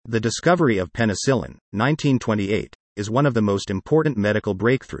The discovery of penicillin, 1928, is one of the most important medical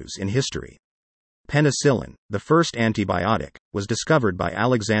breakthroughs in history. Penicillin, the first antibiotic, was discovered by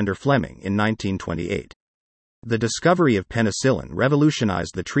Alexander Fleming in 1928. The discovery of penicillin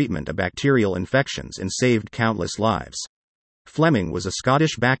revolutionized the treatment of bacterial infections and saved countless lives. Fleming was a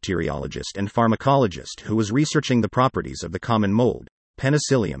Scottish bacteriologist and pharmacologist who was researching the properties of the common mold,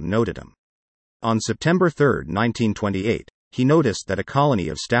 Penicillium notatum. On September 3, 1928, he noticed that a colony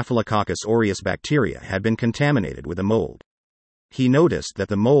of Staphylococcus aureus bacteria had been contaminated with a mold. He noticed that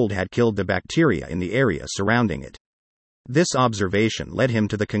the mold had killed the bacteria in the area surrounding it. This observation led him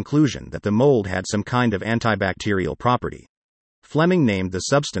to the conclusion that the mold had some kind of antibacterial property. Fleming named the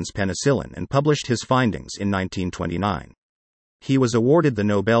substance penicillin and published his findings in 1929. He was awarded the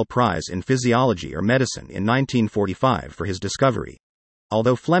Nobel Prize in Physiology or Medicine in 1945 for his discovery.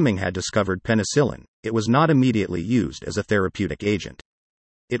 Although Fleming had discovered penicillin, it was not immediately used as a therapeutic agent.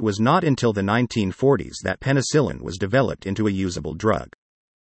 It was not until the 1940s that penicillin was developed into a usable drug.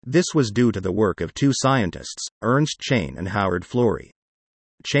 This was due to the work of two scientists, Ernst Chain and Howard Florey.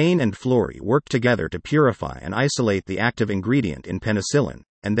 Chain and Florey worked together to purify and isolate the active ingredient in penicillin,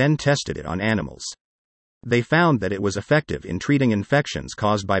 and then tested it on animals. They found that it was effective in treating infections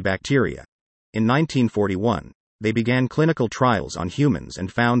caused by bacteria. In 1941, they began clinical trials on humans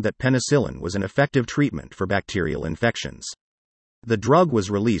and found that penicillin was an effective treatment for bacterial infections. The drug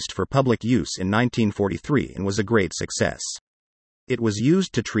was released for public use in 1943 and was a great success. It was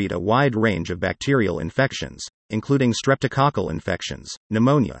used to treat a wide range of bacterial infections, including streptococcal infections,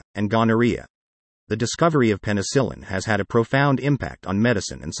 pneumonia, and gonorrhea. The discovery of penicillin has had a profound impact on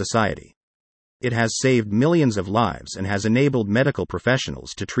medicine and society. It has saved millions of lives and has enabled medical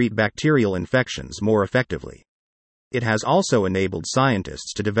professionals to treat bacterial infections more effectively. It has also enabled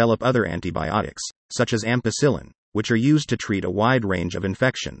scientists to develop other antibiotics, such as ampicillin, which are used to treat a wide range of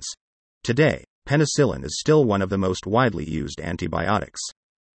infections. Today, penicillin is still one of the most widely used antibiotics.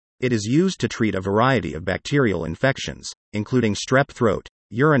 It is used to treat a variety of bacterial infections, including strep throat,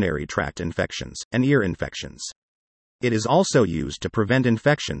 urinary tract infections, and ear infections. It is also used to prevent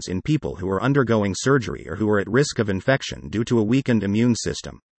infections in people who are undergoing surgery or who are at risk of infection due to a weakened immune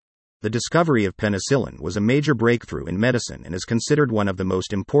system. The discovery of penicillin was a major breakthrough in medicine and is considered one of the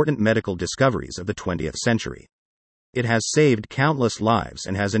most important medical discoveries of the 20th century. It has saved countless lives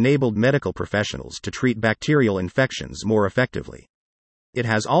and has enabled medical professionals to treat bacterial infections more effectively. It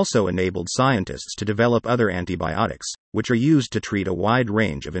has also enabled scientists to develop other antibiotics, which are used to treat a wide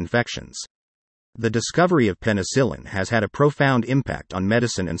range of infections. The discovery of penicillin has had a profound impact on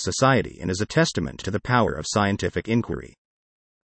medicine and society and is a testament to the power of scientific inquiry.